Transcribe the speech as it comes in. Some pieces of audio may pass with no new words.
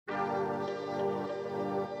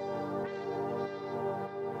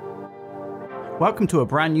Welcome to a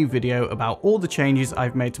brand new video about all the changes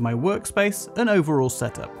I've made to my workspace and overall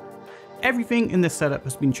setup. Everything in this setup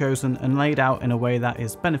has been chosen and laid out in a way that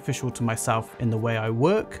is beneficial to myself in the way I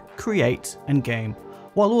work, create and game,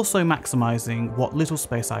 while also maximizing what little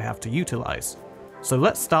space I have to utilize. So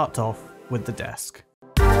let's start off with the desk.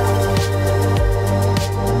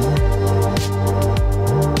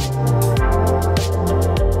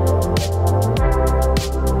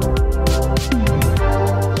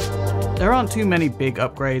 There aren't too many big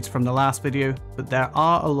upgrades from the last video, but there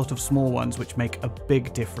are a lot of small ones which make a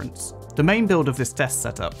big difference. The main build of this desk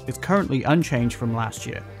setup is currently unchanged from last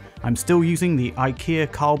year. I'm still using the Ikea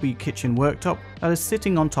Besta kitchen worktop that is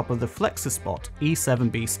sitting on top of the FlexiSpot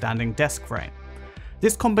E7B standing desk frame.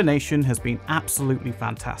 This combination has been absolutely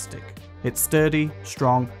fantastic. It's sturdy,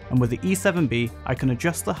 strong, and with the E7B I can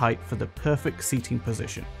adjust the height for the perfect seating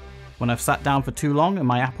position. When I've sat down for too long and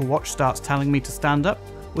my Apple Watch starts telling me to stand up,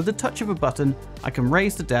 with the touch of a button, I can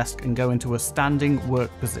raise the desk and go into a standing work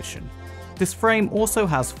position. This frame also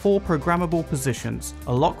has 4 programmable positions,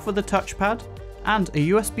 a lock for the touchpad, and a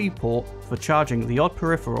USB port for charging the odd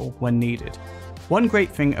peripheral when needed. One great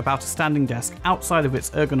thing about a standing desk outside of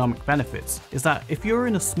its ergonomic benefits is that if you're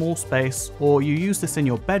in a small space or you use this in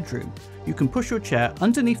your bedroom, you can push your chair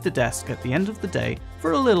underneath the desk at the end of the day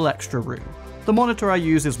for a little extra room. The monitor I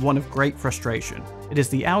use is one of great frustration. It is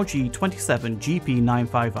the LG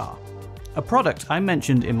 27GP95R, a product I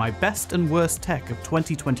mentioned in my best and worst tech of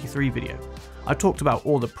 2023 video. I talked about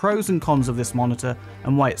all the pros and cons of this monitor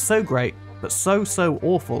and why it's so great, but so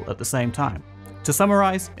awful at the same time. To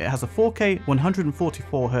summarize, it has a 4K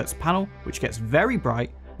 144Hz panel which gets very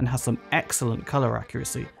bright and has some excellent color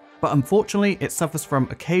accuracy, but unfortunately it suffers from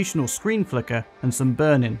occasional screen flicker and some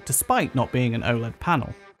burn-in despite not being an OLED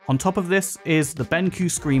panel. On top of this is the BenQ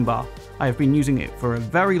screen bar. I have been using it for a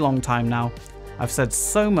very long time now. I've said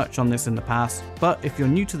so much on this in the past, but if you're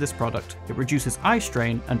new to this product, it reduces eye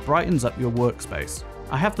strain and brightens up your workspace.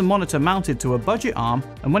 I have the monitor mounted to a budget arm,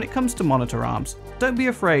 and when it comes to monitor arms, don't be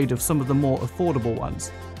afraid of some of the more affordable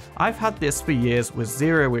ones. I've had this for years with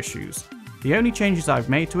zero issues. The only changes I've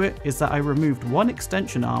made to it is that I removed one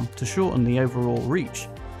extension arm to shorten the overall reach.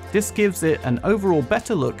 This gives it an overall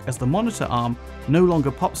better look as the monitor arm no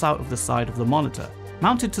longer pops out of the side of the monitor.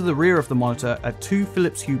 Mounted to the rear of the monitor are 2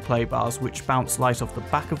 Philips Hue play bars which bounce light off the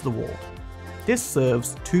back of the wall. This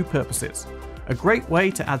serves 2 purposes. A great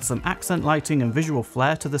way to add some accent lighting and visual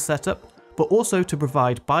flair to the setup, but also to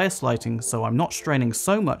provide bias lighting so I'm not straining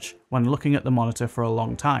so much when looking at the monitor for a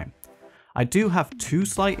long time. I do have 2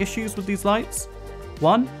 slight issues with these lights.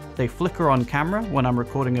 1, they flicker on camera when I'm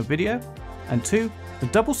recording a video, and 2, the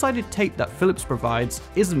double-sided tape that Philips provides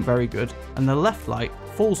isn't very good and the left light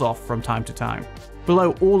falls off from time to time.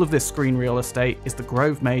 Below all of this screen real estate is the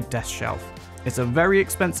Grove-made desk shelf. It's a very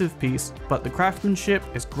expensive piece, but the craftsmanship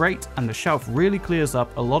is great and the shelf really clears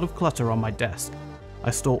up a lot of clutter on my desk. I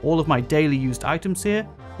store all of my daily used items here,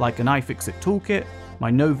 like an iFixit toolkit, my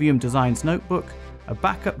Novium Designs notebook, a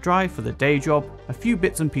backup drive for the day job, a few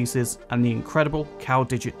bits and pieces, and the incredible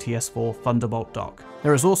CalDigit TS4 Thunderbolt dock.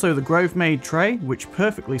 There is also the Grove-made tray, which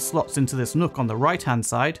perfectly slots into this nook on the right hand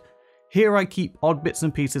side. Here I keep odd bits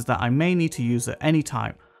and pieces that I may need to use at any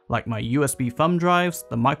time, like my USB thumb drives,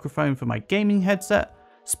 the microphone for my gaming headset,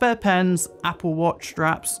 spare pens, Apple Watch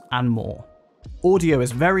straps, and more. Audio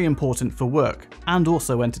is very important for work and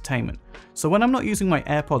also entertainment, so when I'm not using my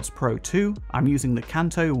AirPods Pro 2, I'm using the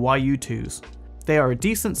Kanto YU2s. They are a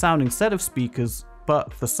decent sounding set of speakers,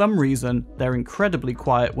 but for some reason they're incredibly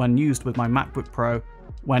quiet when used with my MacBook Pro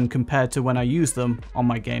when compared to when I use them on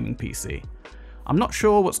my gaming PC. I'm not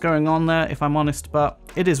sure what's going on there if I'm honest, but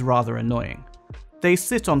it is rather annoying. They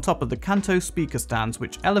sit on top of the Kanto speaker stands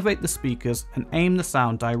which elevate the speakers and aim the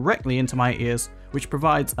sound directly into my ears, which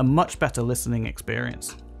provides a much better listening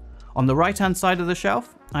experience. On the right hand side of the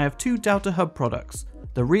shelf, I have 2 Delta Hub products,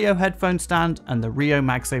 the Rio headphone stand and the Rio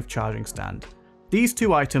MagSafe charging stand. These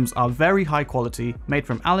 2 items are very high quality, made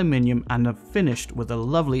from aluminium and are finished with a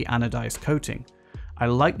lovely anodized coating. I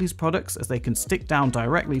like these products as they can stick down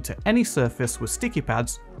directly to any surface with sticky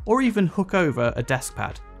pads or even hook over a desk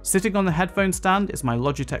pad. Sitting on the headphone stand is my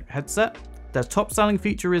Logitech headset. Their top selling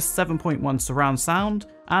feature is 7.1 surround sound,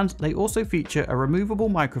 and they also feature a removable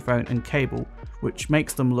microphone and cable, which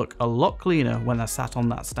makes them look a lot cleaner when they're sat on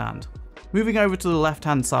that stand. Moving over to the left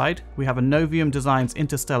hand side, we have a Novium Designs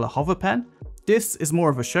Interstellar Hover Pen. This is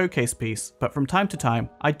more of a showcase piece, but from time to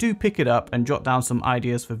time, I do pick it up and jot down some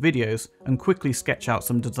ideas for videos and quickly sketch out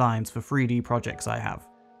some designs for 3D projects I have.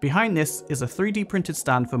 Behind this is a 3D printed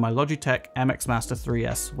stand for my Logitech MX Master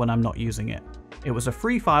 3S when I'm not using it. It was a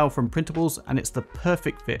free file from Printables and it's the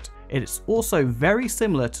perfect fit. It's also very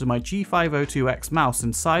similar to my G502X mouse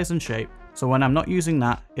in size and shape, so when I'm not using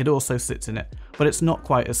that, it also sits in it, but it's not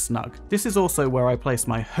quite as snug. This is also where I place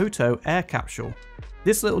my Hoto air capsule.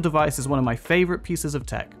 This little device is one of my favourite pieces of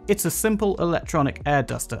tech. It's a simple electronic air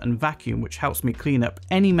duster and vacuum which helps me clean up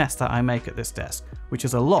any mess that I make at this desk, which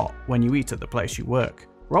is a lot when you eat at the place you work.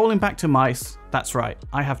 Rolling back to mice, that's right,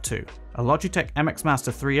 I have two. A Logitech MX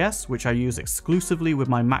Master 3S, which I use exclusively with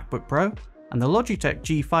my MacBook Pro, and the Logitech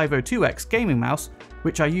G502X gaming mouse,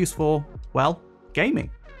 which I use for, well, gaming.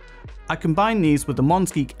 I combine these with the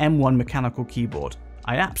Monsgeek M1 mechanical keyboard.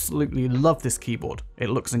 I absolutely love this keyboard. It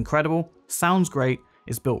looks incredible, sounds great,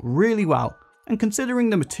 is built really well, and considering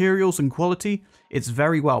the materials and quality, it's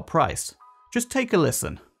very well priced. Just take a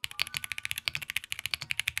listen.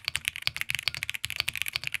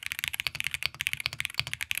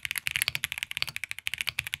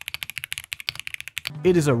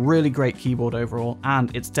 It is a really great keyboard overall,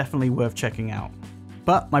 and it's definitely worth checking out.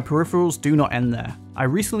 But my peripherals do not end there. I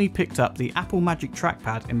recently picked up the Apple Magic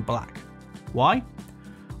Trackpad in black. Why?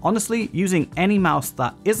 Honestly, using any mouse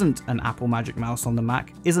that isn't an Apple Magic mouse on the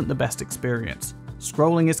Mac isn't the best experience.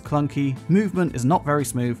 Scrolling is clunky, movement is not very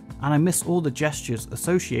smooth, and I miss all the gestures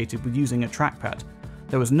associated with using a trackpad.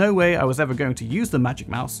 There was no way I was ever going to use the Magic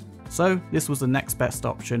Mouse, so this was the next best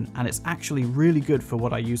option, and it's actually really good for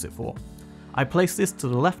what I use it for. I place this to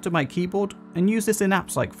the left of my keyboard and use this in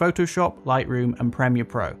apps like Photoshop, Lightroom, and Premiere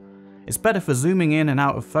Pro. It's better for zooming in and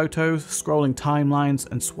out of photos, scrolling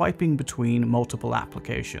timelines, and swiping between multiple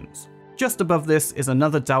applications. Just above this is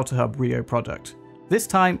another DeltaHub Rio product. This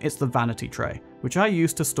time it's the vanity tray, which I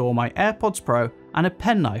use to store my AirPods Pro and a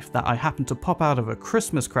penknife that I happened to pop out of a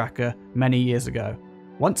Christmas cracker many years ago.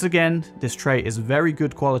 Once again, this tray is very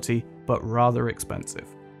good quality, but rather expensive.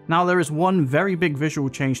 Now there is one very big visual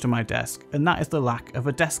change to my desk, and that is the lack of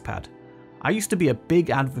a desk pad. I used to be a big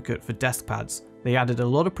advocate for desk pads. They added a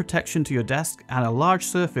lot of protection to your desk and a large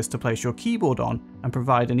surface to place your keyboard on, and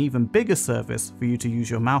provide an even bigger surface for you to use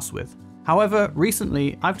your mouse with. However,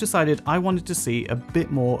 recently I've decided I wanted to see a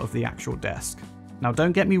bit more of the actual desk. Now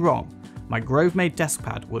don't get me wrong, my Grove-made desk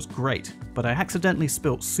pad was great, but I accidentally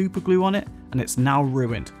spilt super glue on it and it's now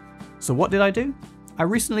ruined. So what did I do? I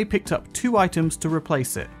recently picked up two items to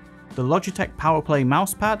replace it, the Logitech PowerPlay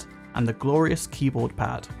mouse pad and the Glorious keyboard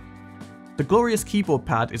pad. The Glorious keyboard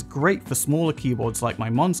pad is great for smaller keyboards like my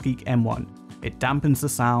Monsgeek M1. It dampens the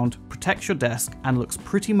sound, protects your desk, and looks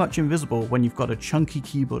pretty much invisible when you've got a chunky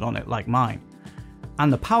keyboard on it like mine.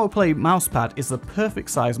 And the PowerPlay mousepad is the perfect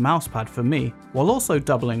size mousepad for me, while also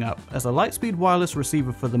doubling up as a Lightspeed wireless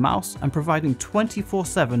receiver for the mouse and providing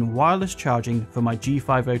 24/7 wireless charging for my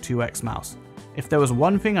G502X mouse. If there was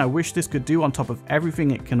one thing I wish this could do on top of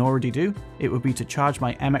everything it can already do, it would be to charge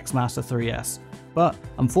my MX Master 3S. But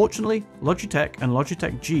unfortunately, Logitech and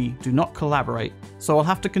Logitech G do not collaborate, so I'll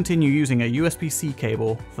have to continue using a USB-C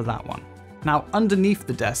cable for that one. Now underneath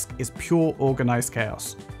the desk is pure organized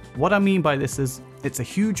chaos. What I mean by this is, it's a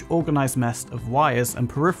huge organized mess of wires and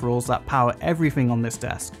peripherals that power everything on this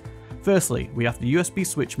desk. Firstly, we have the USB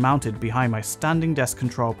switch mounted behind my standing desk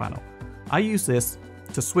control panel. I use this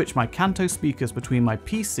to switch my Kanto speakers between my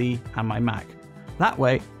PC and my Mac. That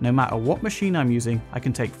way, no matter what machine I'm using, I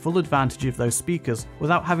can take full advantage of those speakers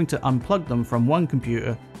without having to unplug them from one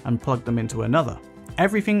computer and plug them into another.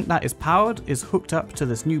 Everything that is powered is hooked up to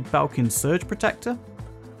this new Belkin surge protector.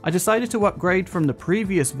 I decided to upgrade from the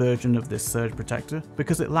previous version of this surge protector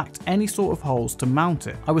because it lacked any sort of holes to mount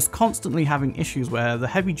it. I was constantly having issues where the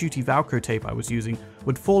heavy duty Velcro tape I was using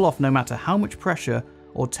would fall off no matter how much pressure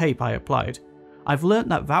or tape I applied. I've learnt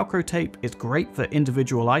that Velcro tape is great for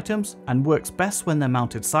individual items and works best when they're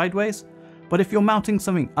mounted sideways, but if you're mounting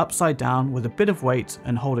something upside down with a bit of weight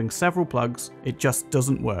and holding several plugs, it just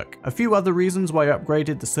doesn't work. A few other reasons why I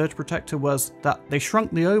upgraded the surge protector was that they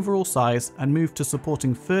shrunk the overall size and moved to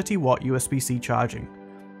supporting 30-watt USB-C charging.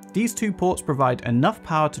 These two ports provide enough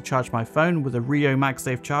power to charge my phone with a Rio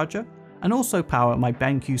MagSafe charger and also power my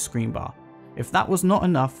BenQ screen bar. If that was not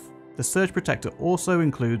enough, the surge protector also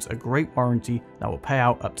includes a great warranty that will pay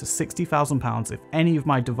out up to £60,000 if any of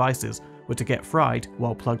my devices were to get fried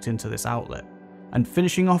while plugged into this outlet. And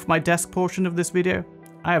finishing off my desk portion of this video,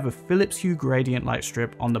 I have a Philips Hue gradient light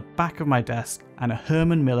strip on the back of my desk and a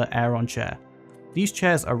Herman Miller Aeron chair. These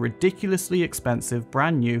chairs are ridiculously expensive,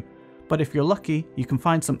 brand new, but if you're lucky, you can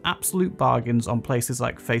find some absolute bargains on places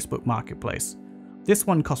like Facebook Marketplace. This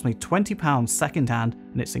one cost me £20 secondhand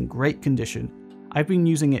and it's in great condition. I've been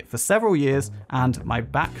using it for several years and my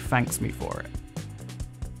back thanks me for it.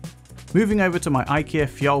 Moving over to my Ikea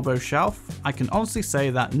Fjällbo shelf, I can honestly say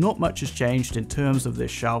that not much has changed in terms of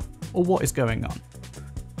this shelf, or what is going on.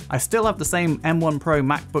 I still have the same M1 Pro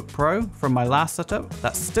MacBook Pro from my last setup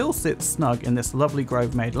that still sits snug in this lovely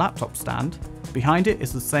Grove-made laptop stand. Behind it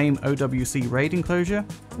is the same OWC RAID enclosure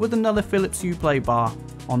with another Philips Uplay bar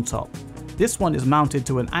on top. This one is mounted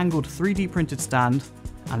to an angled 3D printed stand,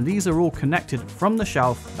 and these are all connected from the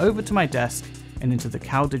shelf over to my desk and into the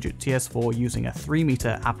CalDigit TS4 using a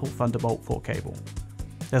 3-meter Apple Thunderbolt 4 cable.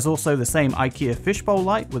 There's also the same Ikea fishbowl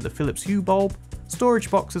light with the Philips Hue bulb, storage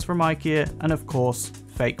boxes from Ikea, and of course,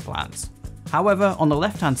 fake plants. However, on the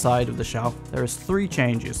left-hand side of the shelf, there is 3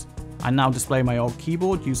 changes. I now display my old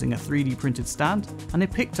keyboard using a 3D printed stand, and I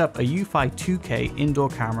picked up a UFi 2K indoor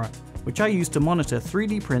camera, which I use to monitor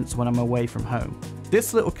 3D prints when I'm away from home.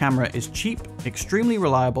 This little camera is cheap, extremely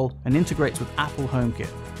reliable, and integrates with Apple HomeKit.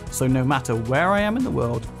 So no matter where I am in the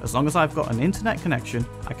world, as long as I've got an internet connection,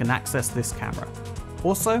 I can access this camera.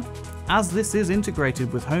 Also, as this is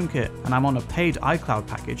integrated with HomeKit and I'm on a paid iCloud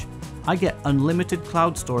package, I get unlimited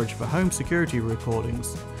cloud storage for home security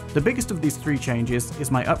recordings. The biggest of these 3 changes is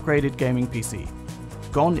my upgraded gaming PC.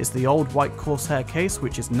 Gone is the old white Corsair case,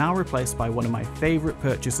 which is now replaced by one of my favourite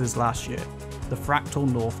purchases last year, the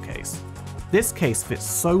Fractal North case. This case fits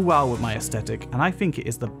so well with my aesthetic, and I think it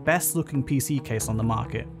is the best looking PC case on the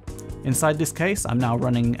market. Inside this case, I'm now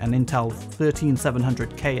running an Intel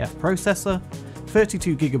 13700KF processor,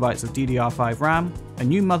 32GB of DDR5 RAM, a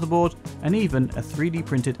new motherboard, and even a 3D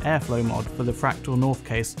printed airflow mod for the Fractal North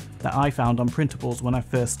case that I found on printables when I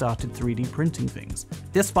first started 3D printing things.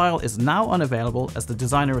 This file is now unavailable as the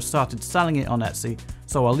designer has started selling it on Etsy,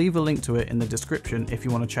 so I'll leave a link to it in the description if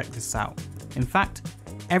you want to check this out. In fact,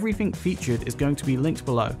 everything featured is going to be linked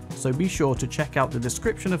below, so be sure to check out the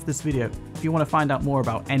description of this video if you want to find out more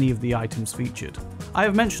about any of the items featured. I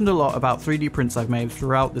have mentioned a lot about 3D prints I've made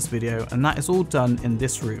throughout this video, and that is all done in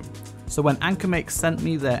this room. So when AnkerMake sent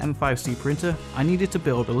me their M5C printer, I needed to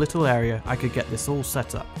build a little area I could get this all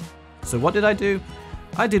set up. So what did I do?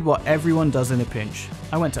 I did what everyone does in a pinch.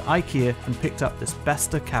 I went to Ikea and picked up this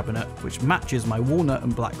Besta cabinet, which matches my walnut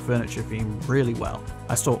and black furniture theme really well.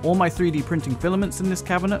 I store all my 3D printing filaments in this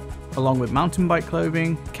cabinet, along with mountain bike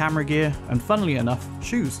clothing, camera gear, and funnily enough,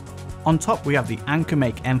 shoes. On top we have the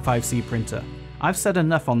AnkerMake M5C printer. I've said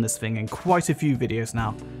enough on this thing in quite a few videos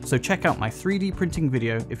now, so check out my 3D printing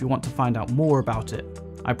video if you want to find out more about it.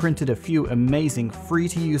 I printed a few amazing free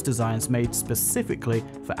to use designs made specifically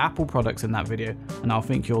for Apple products in that video, and I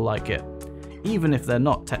think you'll like it. Even if they're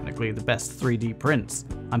not technically the best 3D prints,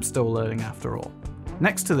 I'm still learning after all.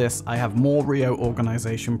 Next to this, I have more Rio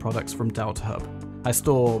organization products from Delta Hub. I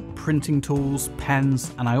store printing tools,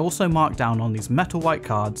 pens, and I also mark down on these metal white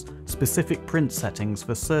cards specific print settings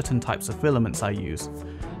for certain types of filaments I use.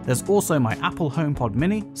 There's also my Apple HomePod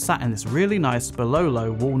Mini sat in this really nice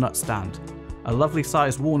below-low walnut stand, a lovely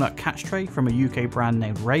sized walnut catch tray from a UK brand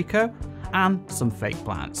named Rayco, and some fake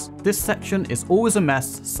plants. This section is always a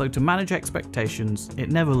mess, so to manage expectations,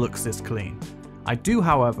 it never looks this clean. I do,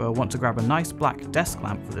 however, want to grab a nice black desk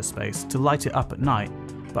lamp for this space to light it up at night,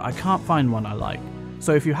 but I can't find one I like.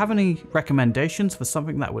 So if you have any recommendations for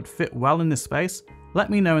something that would fit well in this space, let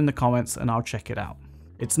me know in the comments and I'll check it out.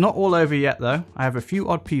 It's not all over yet though. I have a few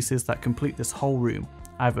odd pieces that complete this whole room.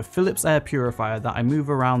 I have a Philips air purifier that I move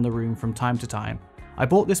around the room from time to time. I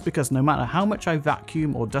bought this because no matter how much I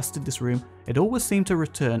vacuum or dusted this room, it always seemed to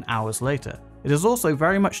return hours later. It is also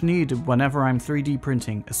very much needed whenever I'm 3D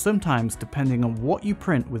printing, as sometimes, depending on what you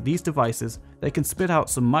print with these devices, they can spit out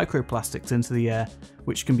some microplastics into the air,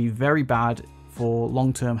 which can be very bad for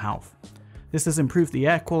long-term health. This has improved the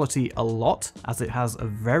air quality a lot, as it has a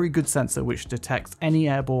very good sensor which detects any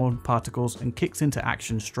airborne particles and kicks into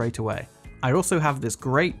action straight away. I also have this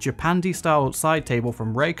great Japandi style side table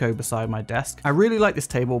from Rayco beside my desk. I really like this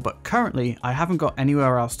table, but currently I haven't got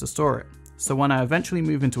anywhere else to store it. So when I eventually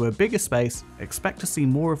move into a bigger space, expect to see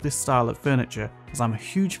more of this style of furniture, as I'm a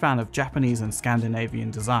huge fan of Japanese and Scandinavian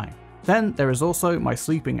design. Then there is also my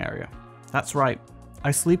sleeping area. That's right, I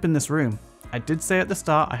sleep in this room. I did say at the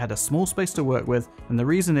start I had a small space to work with, and the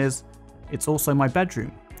reason is, it's also my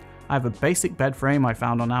bedroom. I have a basic bed frame I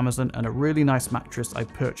found on Amazon and a really nice mattress I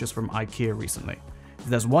purchased from Ikea recently. If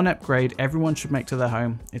there's one upgrade everyone should make to their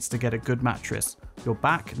home, it's to get a good mattress. Your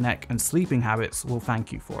back, neck and sleeping habits will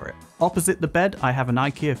thank you for it. Opposite the bed I have an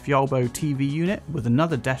Ikea Fjolbo TV unit with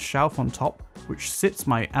another desk shelf on top, which sits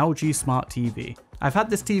my LG Smart TV. I've had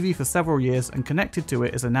this TV for several years and connected to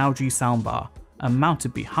it is an LG soundbar, and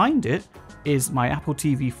mounted behind it is my Apple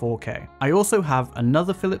TV 4K. I also have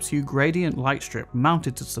another Philips Hue gradient light strip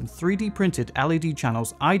mounted to some 3D printed LED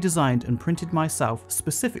channels I designed and printed myself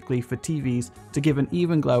specifically for TVs to give an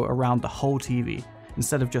even glow around the whole TV.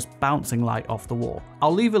 instead of just bouncing light off the wall.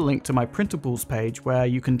 I'll leave a link to my printables page where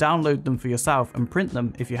you can download them for yourself and print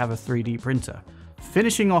them if you have a 3D printer.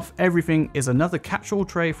 Finishing off everything is another catch-all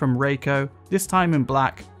tray from Rayco, this time in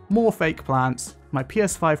black, more fake plants, my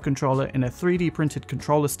PS5 controller in a 3D printed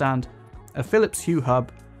controller stand, a Philips Hue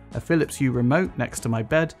hub, a Philips Hue remote next to my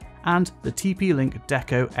bed, and the TP-Link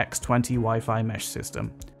Deco X20 Wi-Fi mesh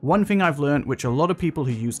system. One thing I've learned which a lot of people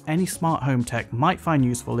who use any smart home tech might find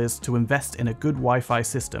useful is to invest in a good Wi-Fi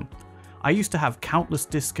system. I used to have countless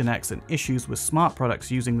disconnects and issues with smart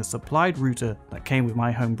products using the supplied router that came with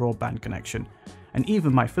my home broadband connection, and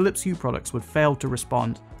even my Philips Hue products would fail to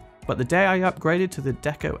respond. But the day I upgraded to the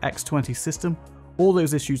Deco X20 system, all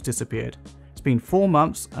those issues disappeared. It's been 4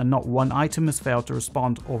 months and not one item has failed to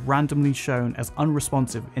respond or randomly shown as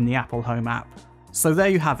unresponsive in the Apple Home app. So there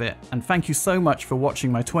you have it, and thank you so much for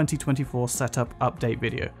watching my 2024 setup update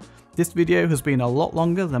video. This video has been a lot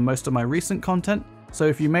longer than most of my recent content, so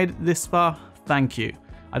if you made it this far, thank you.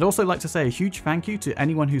 I'd also like to say a huge thank you to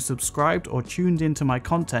anyone who subscribed or tuned into my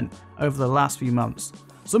content over the last few months.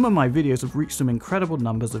 Some of my videos have reached some incredible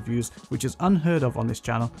numbers of views, which is unheard of on this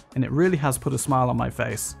channel, and it really has put a smile on my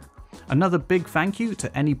face. Another big thank you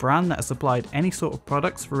to any brand that has supplied any sort of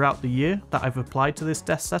products throughout the year that I've applied to this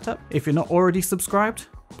desk setup. If you're not already subscribed,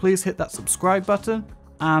 please hit that subscribe button,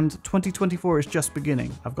 and 2024 is just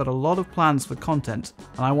beginning. I've got a lot of plans for content,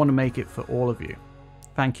 and I want to make it for all of you.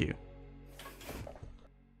 Thank you.